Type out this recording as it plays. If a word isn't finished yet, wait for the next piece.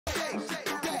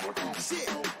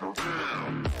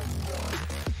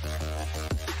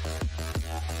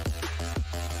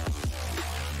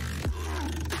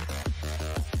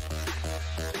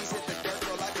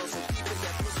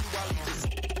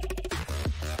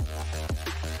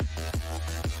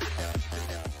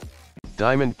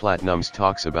Diamond Platnumz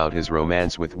talks about his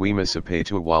romance with Wema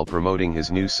Sepetu while promoting his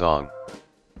new song.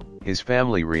 His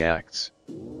family reacts.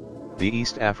 The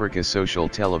East Africa Social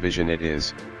Television it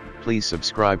is. Please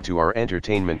subscribe to our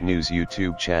Entertainment News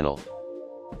YouTube channel.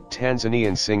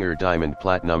 Tanzanian singer Diamond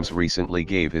Platnumz recently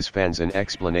gave his fans an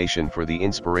explanation for the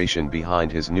inspiration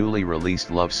behind his newly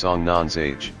released love song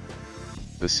Nonzage.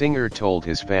 The singer told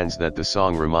his fans that the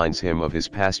song reminds him of his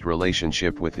past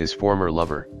relationship with his former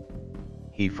lover.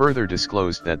 He further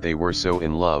disclosed that they were so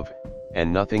in love,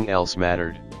 and nothing else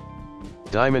mattered.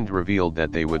 Diamond revealed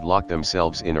that they would lock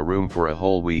themselves in a room for a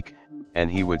whole week, and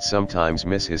he would sometimes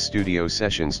miss his studio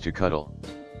sessions to cuddle.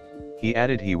 He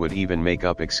added he would even make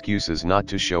up excuses not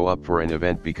to show up for an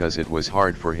event because it was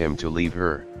hard for him to leave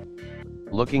her.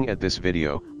 Looking at this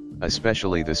video,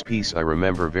 especially this piece, I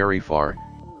remember very far,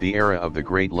 the era of the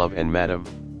great love and madam.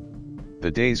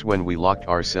 The days when we locked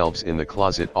ourselves in the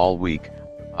closet all week.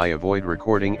 I avoid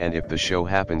recording, and if the show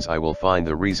happens I will find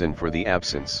the reason for the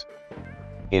absence.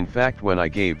 In fact, when I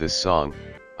gave this song,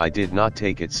 I did not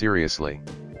take it seriously.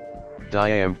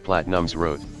 Diamond Platnumz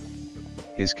wrote.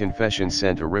 His confession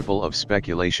sent a ripple of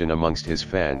speculation amongst his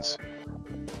fans.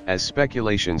 As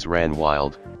speculations ran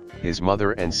wild, his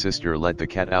mother and sister let the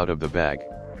cat out of the bag.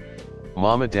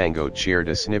 Mama Dangote shared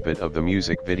a snippet of the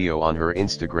music video on her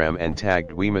Instagram and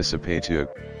tagged Wema Sepetu.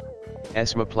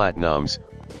 Wema Platnumz,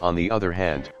 on the other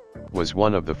hand, was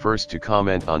one of the first to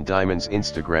comment on Diamond's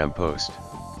Instagram post.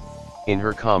 In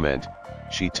her comment,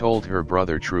 she told her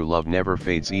brother true love never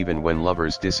fades even when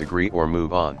lovers disagree or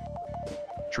move on.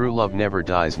 True love never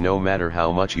dies no matter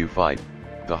how much you fight,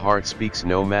 the heart speaks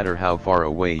no matter how far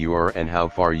away you are and how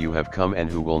far you have come and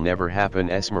who will never happen,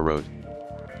 Wema wrote.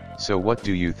 So what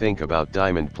do you think about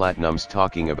Diamond Platnumz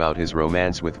talking about his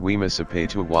romance with Wema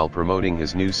Sepetu while promoting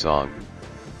his new song?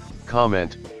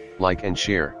 Comment, like and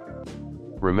share.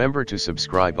 Remember to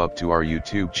subscribe up to our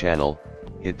YouTube channel,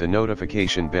 hit the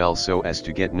notification bell so as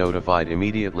to get notified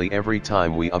immediately every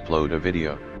time we upload a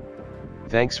video.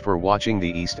 Thanks for watching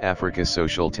the East Africa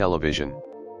Social Television.